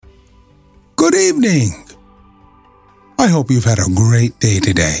Good evening. I hope you've had a great day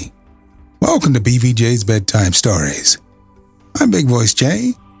today. Welcome to BVJ's Bedtime Stories. I'm Big Voice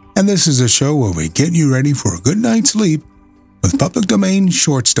Jay, and this is a show where we get you ready for a good night's sleep with public domain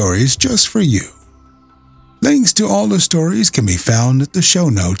short stories just for you. Links to all the stories can be found at the show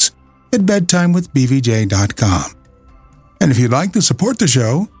notes at bedtimewithbvj.com. And if you'd like to support the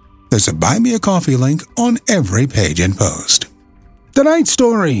show, there's a Buy Me a Coffee link on every page and post. Tonight's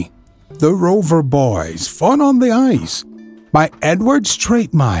story, The Rover Boys, Fun on the Ice, by Edward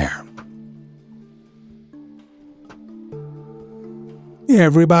Stratemeyer.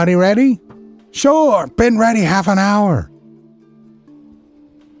 Everybody ready? Sure, been ready half an hour.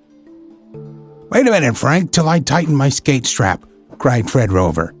 Wait a minute, Frank, till I tighten my skate strap, cried Fred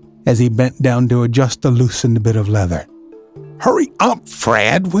Rover, as he bent down to adjust the loosened bit of leather. Hurry up,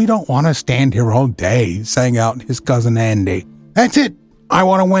 Fred, we don't want to stand here all day, sang out his cousin Andy. That's it, I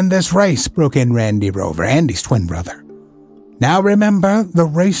want to win this race, broke in Randy Rover, Andy's twin brother. Now remember, the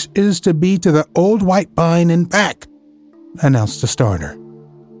race is to be to the old white pine and back, announced the starter.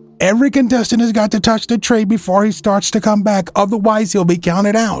 Every contestant has got to touch the tree before he starts to come back, otherwise he'll be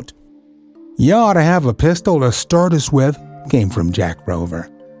counted out. You ought to have a pistol to start us with, came from Jack Rover.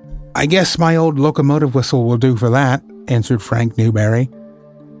 I guess my old locomotive whistle will do for that, answered Frank Newberry.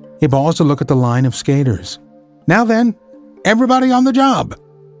 He paused to look at the line of skaters. Now then, everybody on the job!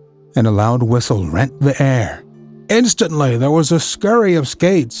 And a loud whistle rent the air. Instantly, there was a scurry of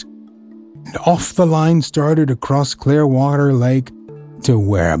skates, and off the line started across Clearwater Lake to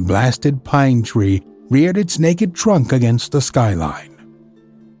where a blasted pine tree reared its naked trunk against the skyline.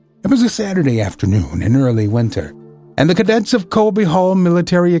 It was a Saturday afternoon in early winter, and the cadets of Colby Hall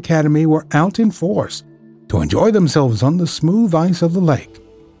Military Academy were out in force to enjoy themselves on the smooth ice of the lake,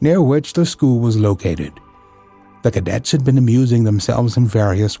 near which the school was located. The cadets had been amusing themselves in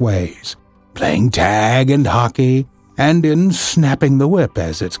various ways, playing tag and hockey, and in snapping the whip,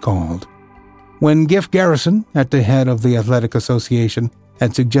 as it's called, when Giff Garrison, at the head of the Athletic Association,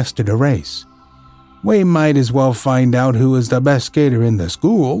 had suggested a race. We might as well find out who is the best skater in the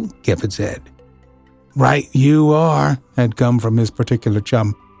school, Giff had said. Right you are, had come from his particular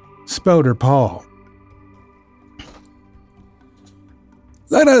chum, Spoder Paul.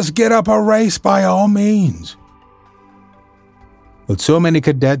 Let us get up a race by all means. With so many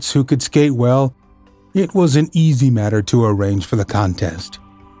cadets who could skate well, it was an easy matter to arrange for the contest.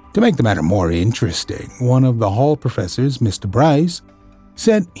 To make the matter more interesting, one of the hall professors, Mr. Bryce,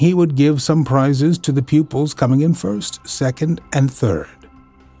 said he would give some prizes to the pupils coming in first, second, and third.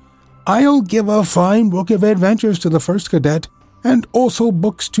 I'll give a fine book of adventures to the first cadet, and also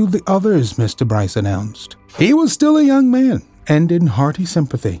books to the others, Mr. Bryce announced. He was still a young man, and in hearty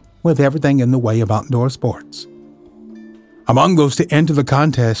sympathy with everything in the way of outdoor sports. Among those to enter the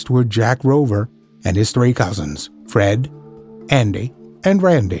contest were Jack Rover and his three cousins, Fred, Andy, and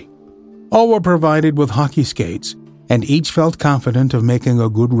Randy. All were provided with hockey skates, and each felt confident of making a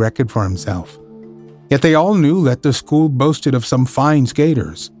good record for himself. Yet they all knew that the school boasted of some fine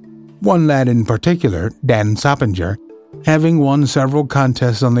skaters, one lad in particular, Dan Soppinger, having won several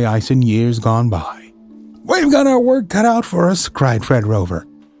contests on the ice in years gone by. We've got our work cut out for us, cried Fred Rover,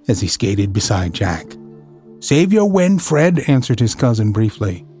 as he skated beside Jack. Save your wind, Fred, answered his cousin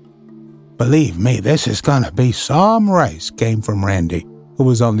briefly. Believe me, this is gonna be some race, came from Randy, who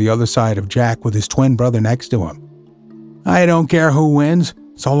was on the other side of Jack with his twin brother next to him. I don't care who wins,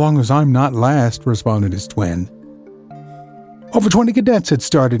 so long as I'm not last, responded his twin. Over 20 cadets had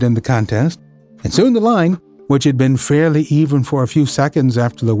started in the contest, and soon the line, which had been fairly even for a few seconds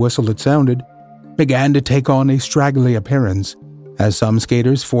after the whistle had sounded, began to take on a straggly appearance, as some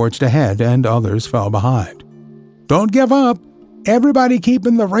skaters forged ahead and others fell behind. Don't give up! Everybody keep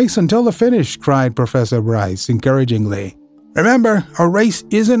in the race until the finish, cried Professor Bryce encouragingly. Remember, a race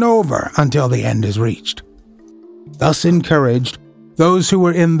isn't over until the end is reached. Thus encouraged, those who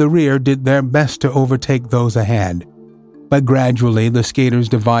were in the rear did their best to overtake those ahead. But gradually the skaters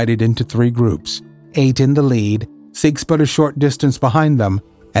divided into three groups, 8 in the lead, 6 but a short distance behind them,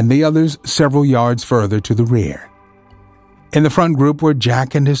 and the others several yards further to the rear. In the front group were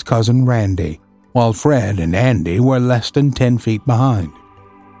Jack and his cousin Randy, while Fred and Andy were less than 10 feet behind.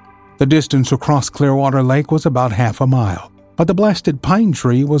 The distance across Clearwater Lake was about half a mile, but the blasted pine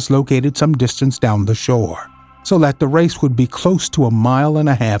tree was located some distance down the shore, so that the race would be close to 1.5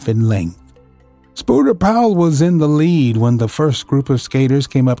 miles in length. Spoder Powell was in the lead when the first group of skaters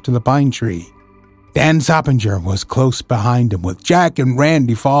came up to the pine tree. Dan Soppinger was close behind him, with Jack and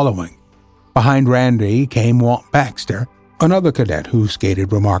Randy following. Behind Randy came Walt Baxter, another cadet who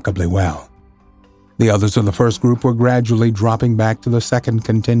skated remarkably well. The others of the first group were gradually dropping back to the second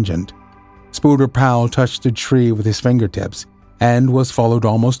contingent. Spooter Powell touched the tree with his fingertips and was followed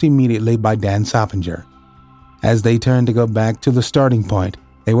almost immediately by Dan Soppinger. As they turned to go back to the starting point,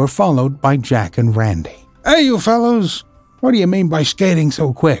 they were followed by Jack and Randy. "Hey, you fellows! What do you mean by skating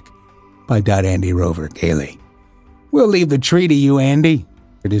so quick?" piped out Andy Rover gaily. "We'll leave the tree to you, Andy,"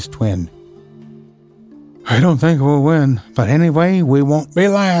 said his twin. "I don't think we'll win, but anyway, we won't be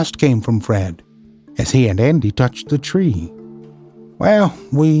last," came from Fred, as he and Andy touched the tree. "Well,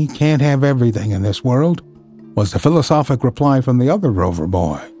 we can't have everything in this world," was the philosophic reply from the other Rover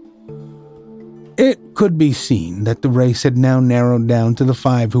boy. It could be seen that the race had now narrowed down to the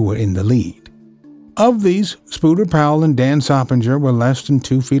 5 who were in the lead. Of these, Spooter Powell and Dan Soppinger were less than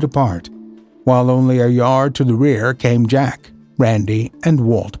 2 feet apart, while only a yard to the rear came Jack, Randy, and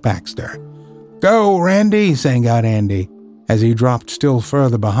Walt Baxter. "Go, Randy!" sang out Andy, as he dropped still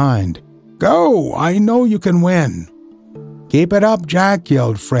further behind. "Go! I know you can win!" "Keep it up, Jack!"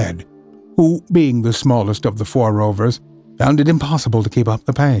 yelled Fred, who, being the smallest of the 4 Rovers, found it impossible to keep up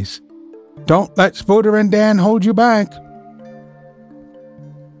the pace. "Don't let Spooter and Dan hold you back!"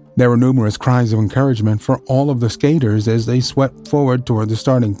 There were numerous cries of encouragement for all of the skaters as they swept forward toward the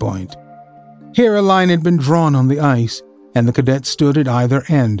starting point. Here a line had been drawn on the ice, and the cadets stood at either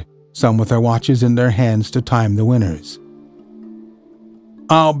end, some with their watches in their hands to time the winners.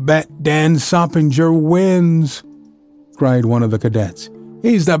 "I'll bet Dan Soppinger wins," cried one of the cadets.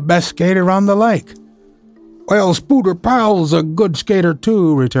 "He's the best skater on the lake." "Well, Spooter Powell's a good skater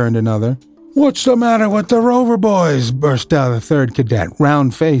too," returned another. "What's the matter with the Rover boys?" burst out a third cadet,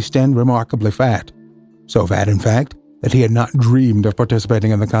 round-faced and remarkably fat. So fat, in fact, that he had not dreamed of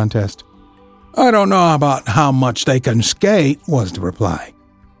participating in the contest. "I don't know about how much they can skate," was the reply.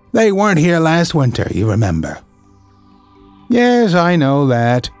 "They weren't here last winter, you remember." "Yes, I know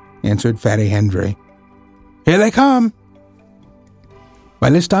that," answered Fatty Hendry. "Here they come." By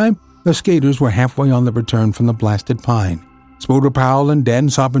this time, the skaters were halfway on the return from the blasted pine. Spooter Powell and Dan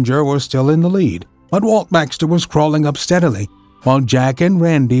Soppinger were still in the lead, but Walt Baxter was crawling up steadily, while Jack and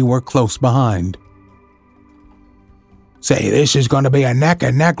Randy were close behind. "Say, this is going to be a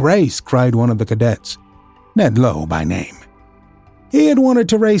neck-and-neck race," cried one of the cadets, Ned Lowe by name. He had wanted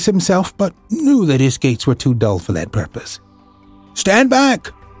to race himself, but knew that his skates were too dull for that purpose. "Stand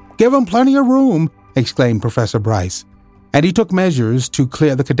back! Give 'em plenty of room!" exclaimed Professor Bryce, and he took measures to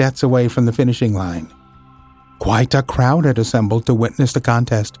clear the cadets away from the finishing line. Quite a crowd had assembled to witness the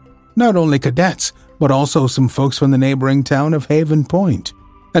contest, not only cadets, but also some folks from the neighboring town of Haven Point,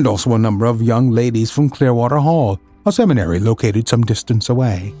 and also a number of young ladies from Clearwater Hall, a seminary located some distance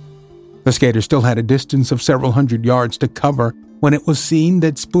away. The skaters still had a distance of several hundred yards to cover when it was seen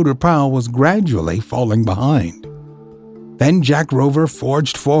that Spooter Powell was gradually falling behind. Then Jack Rover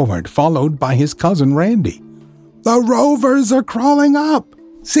forged forward, followed by his cousin Randy. "The Rovers are crawling up!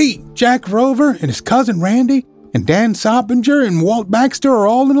 See, Jack Rover and his cousin Randy and Dan Soppinger and Walt Baxter are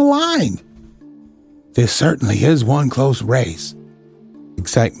all in a line. This certainly is one close race."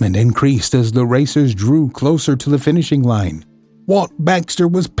 Excitement increased as the racers drew closer to the finishing line. Walt Baxter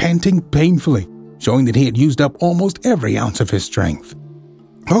was panting painfully, showing that he had used up almost every ounce of his strength.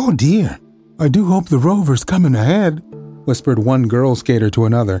 "Oh dear, I do hope the Rover's coming ahead," whispered one girl skater to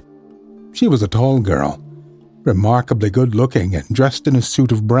another. She was a tall girl, remarkably good-looking and dressed in a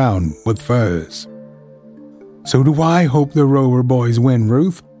suit of brown with furs. "So do I hope the Rover boys win,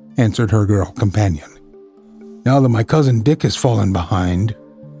 Ruth," answered her girl companion. "Now that my cousin Dick has fallen behind."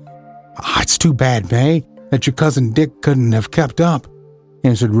 It's too bad, May, that your cousin Dick couldn't have kept up,"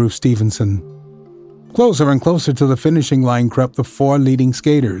 answered Ruth Stevenson. Closer and closer to the finishing line crept the 4 leading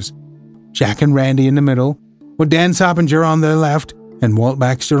skaters, Jack and Randy in the middle, with Dan Soppinger on their left and Walt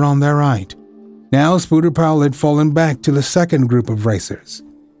Baxter on their right. Now Spooter Powell had fallen back to the second group of racers.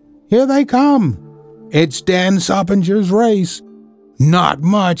 "Here they come! It's Dan Soppinger's race." "Not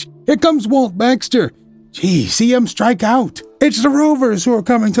much! Here comes Walt Baxter! Gee, see him strike out! It's the Rovers who are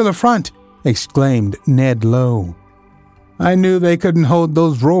coming to the front!" exclaimed Ned Lowe. "I knew they couldn't hold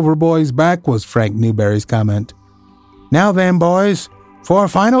those Rover boys back," was Frank Newberry's comment. "Now then, boys, for a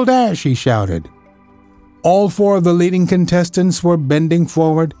final dash," he shouted. All 4 of the leading contestants were bending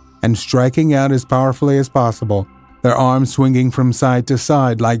forward and striking out as powerfully as possible, their arms swinging from side to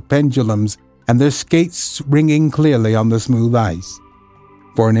side like pendulums and their skates ringing clearly on the smooth ice.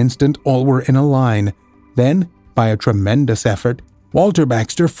 For an instant, all were in a line. Then, by a tremendous effort, Walter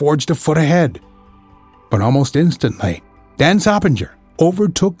Baxter forged a foot ahead. But almost instantly, Dan Soppinger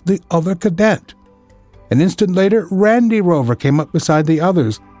overtook the other cadet. An instant later, Randy Rover came up beside the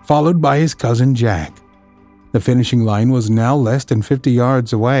others, followed by his cousin Jack. The finishing line was now less than 50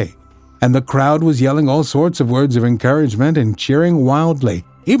 yards away, and the crowd was yelling all sorts of words of encouragement and cheering wildly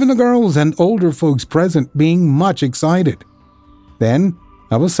even the girls and older folks present being much excited. Then,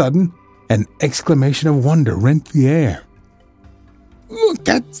 of a sudden, an exclamation of wonder rent the air. "Look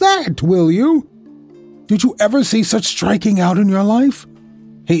at that, will you? Did you ever see such striking out in your life?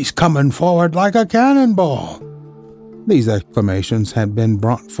 He's coming forward like a cannonball." These exclamations had been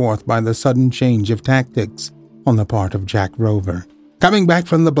brought forth by the sudden change of tactics on the part of Jack Rover. Coming back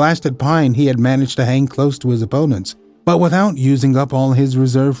from the blasted pine, he had managed to hang close to his opponents, but without using up all his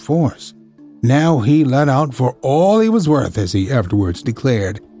reserve force. Now he let out for all he was worth, as he afterwards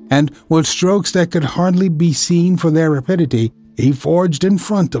declared, and with strokes that could hardly be seen for their rapidity, he forged in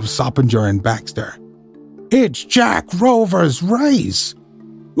front of Soppinger and Baxter. "It's Jack Rover's race!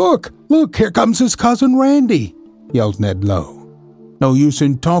 Look, here comes his cousin Randy," yelled Ned Lowe. "No use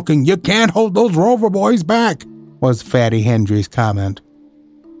in talking, you can't hold those Rover boys back," was Fatty Hendry's comment.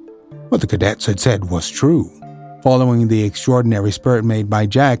 What the cadets had said was true. Following the extraordinary spurt made by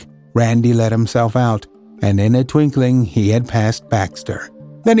Jack, Randy let himself out, and in a twinkling he had passed Baxter.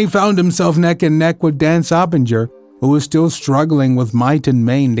 Then he found himself neck and neck with Dan Soppinger, who was still struggling with might and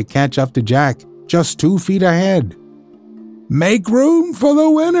main to catch up to Jack, just 2 feet ahead. "Make room for the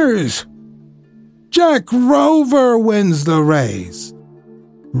winners! Jack Rover wins the race.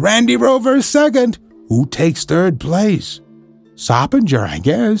 Randy Rover second. Who takes third place? Soppinger, I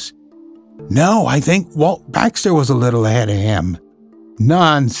guess. No, I think Walt Baxter was a little ahead of him.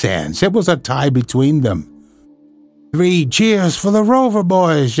 Nonsense, it was a tie between them." "3 cheers for the Rover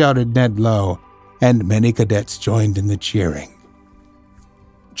boys," shouted Ned Lowe, and many cadets joined in the cheering.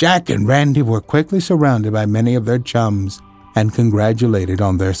 Jack and Randy were quickly surrounded by many of their chums and congratulated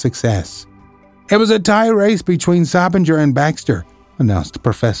on their success. "It was a tie race between Soppinger and Baxter," announced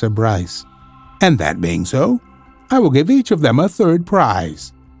Professor Bryce. "And that being so, I will give each of them a third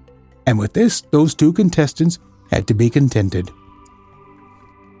prize." And with this, those 2 contestants had to be contented.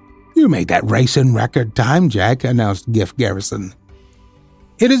 "You made that race in record time, Jack," announced Giff Garrison.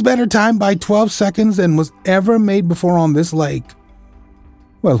 "It is better timed by 12 seconds than was ever made before on this lake."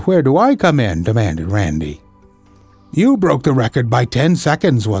 "Well, where do I come in?" demanded Randy. "You broke the record by 10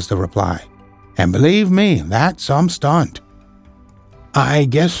 seconds, was the reply. "And believe me, that's some stunt." "I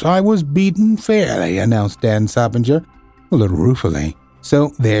guess I was beaten fairly," announced Dan Soppinger, a little ruefully,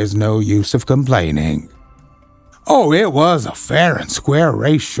 "so there's no use of complaining." "Oh, it was a fair and square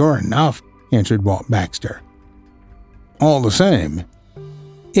race, sure enough," answered Walt Baxter. "All the same,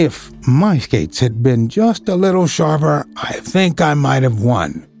 if my skates had been just a little sharper, I think I might have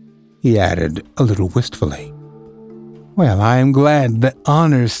won," he added a little wistfully. "Well, I am glad the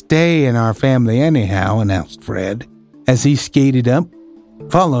honors stay in our family anyhow," announced Fred, as he skated up,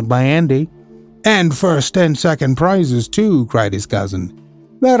 followed by Andy. "And first and second prizes, too," cried his cousin.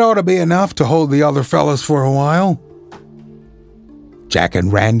 "That ought to be enough to hold the other fellas for a while." Jack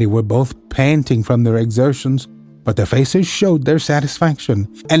and Randy were both panting from their exertions, but their faces showed their satisfaction,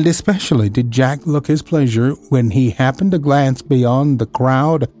 and especially did Jack look his pleasure when he happened to glance beyond the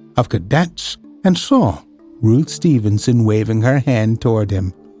crowd of cadets and saw Ruth Stevenson waving her hand toward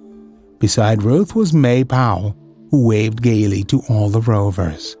him. Beside Ruth was May Powell, who waved gaily to all the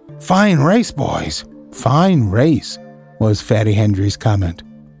Rovers. "Fine race, boys, fine race," was Fatty Hendry's comment.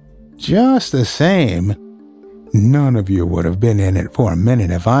 "Just the same, none of you would have been in it for a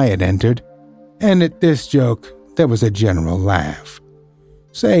minute if I had entered," and at this joke there was a general laugh.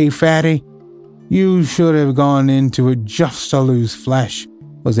 "Say, Fatty, you should have gone into it just to lose flesh,"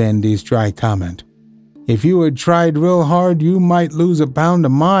 was Andy's dry comment. "If you had tried real hard, you might lose a pound a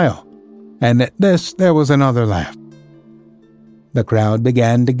mile," and at this there was another laugh. The crowd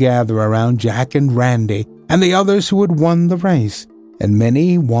began to gather around Jack and Randy and the others who had won the race, and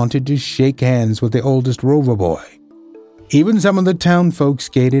many wanted to shake hands with the oldest Rover boy. Even some of the town folks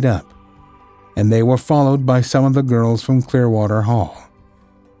skated up, and they were followed by some of the girls from Clearwater Hall.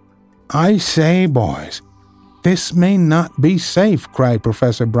 "I say, boys, this may not be safe," cried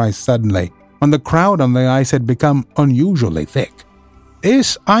Professor Bryce suddenly, when the crowd on the ice had become unusually thick.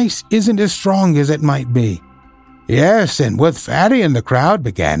 "This ice isn't as strong as it might be." "Yes, and with Fatty in the crowd,"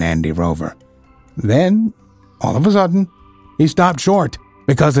 began Andy Rover. Then, all of a sudden, he stopped short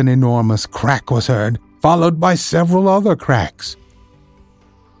because an enormous crack was heard, followed by several other cracks.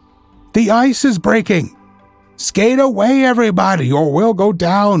 "The ice is breaking! Skate away, everybody, or we'll go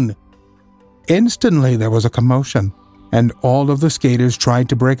down!" Instantly there was a commotion, and all of the skaters tried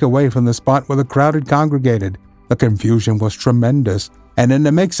to break away from the spot where the crowd had congregated. The confusion was tremendous, and in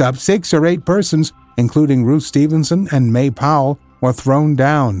the mix-up, 6 or 8 persons, including Ruth Stevenson and May Powell, were thrown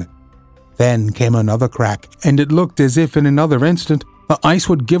down. Then came another crack, and it looked as if in another instant the ice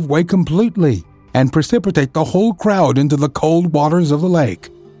would give way completely. and precipitate the whole crowd into the cold waters of the lake.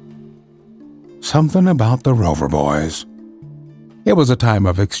 Something about the Rover Boys. It was a time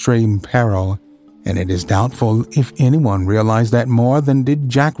of extreme peril, and it is doubtful if anyone realized that more than did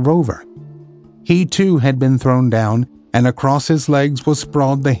Jack Rover. He too had been thrown down, and across his legs was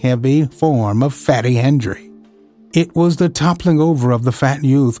sprawled the heavy form of Fatty Hendry. It was the toppling over of the fat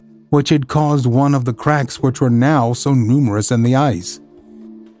youth which had caused one of the cracks which were now so numerous in the ice.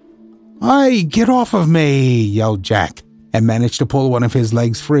 "Aye, get off of me!" yelled Jack, and managed to pull one of his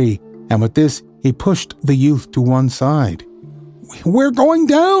legs free, and with this he pushed the youth to one side. "We're going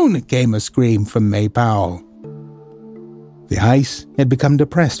down!" came a scream from May Powell. The ice had become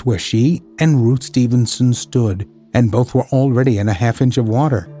depressed where she and Ruth Stevenson stood, and both were already in a half-inch of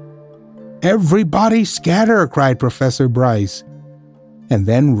water. "Everybody scatter!" cried Professor Bryce, and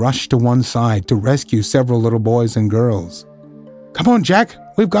then rushed to one side to rescue several little boys and girls. "Come on, Jack,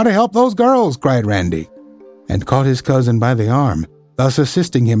 we've got to help those girls!" cried Randy, and caught his cousin by the arm, thus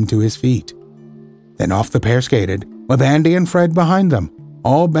assisting him to his feet. Then off the pair skated, with Andy and Fred behind them,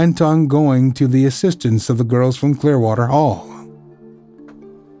 all bent on going to the assistance of the girls from Clearwater Hall.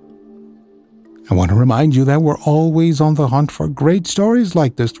 I want to remind you that we're always on the hunt for great stories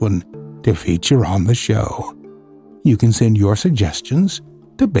like this one to feature on the show. You can send your suggestions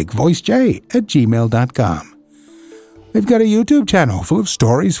to bigvoicej@gmail.com. We've got a YouTube channel full of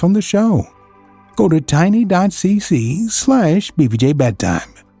stories from the show. Go to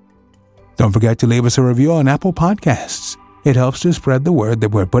tiny.cc/BVJBedtime. Don't forget to leave us a review on Apple Podcasts. It helps to spread the word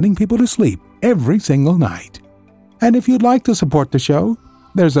that we're putting people to sleep every single night. And if you'd like to support the show,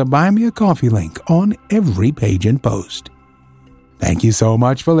 there's a Buy Me a Coffee link on every page and post. Thank you so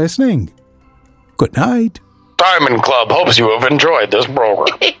much for listening. Good night. Diamond Club hopes you have enjoyed this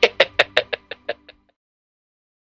program.